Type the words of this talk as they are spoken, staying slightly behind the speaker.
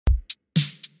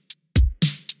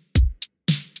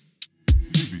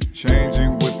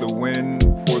changing with the wind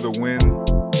for the win.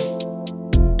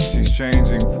 She's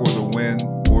changing for the win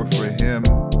or for him.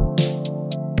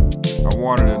 I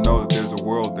want her to know that there's a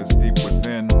world that's deep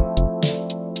within.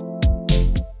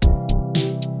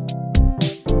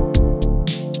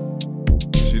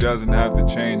 She doesn't have to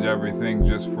change everything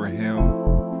just for him.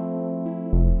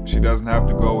 She doesn't have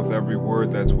to go with every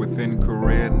word that's within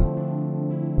Corinne,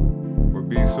 or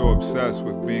be so obsessed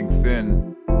with being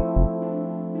thin.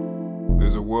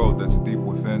 There's a world that's deep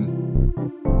within.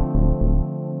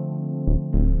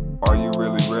 Are you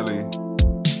really, really?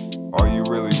 Are you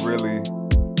really, really?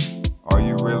 Are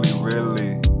you really,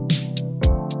 really?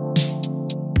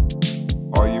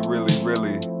 Are you really,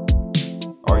 really?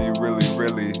 Are you really,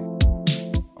 really?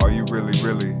 Are you really,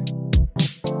 really?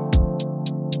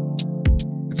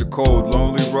 It's a cold,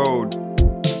 lonely road.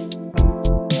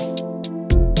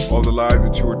 All the lies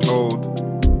that you were told.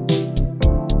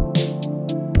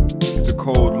 It's a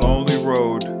cold, lonely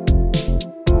road.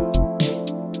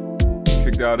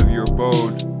 Kicked out of your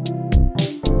abode.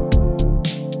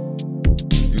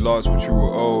 You lost what you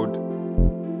were owed,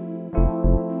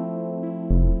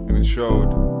 and it showed.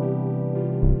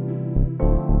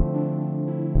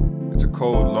 It's a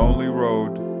cold, lonely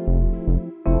road,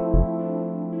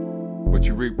 but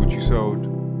you reap what you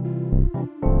sowed.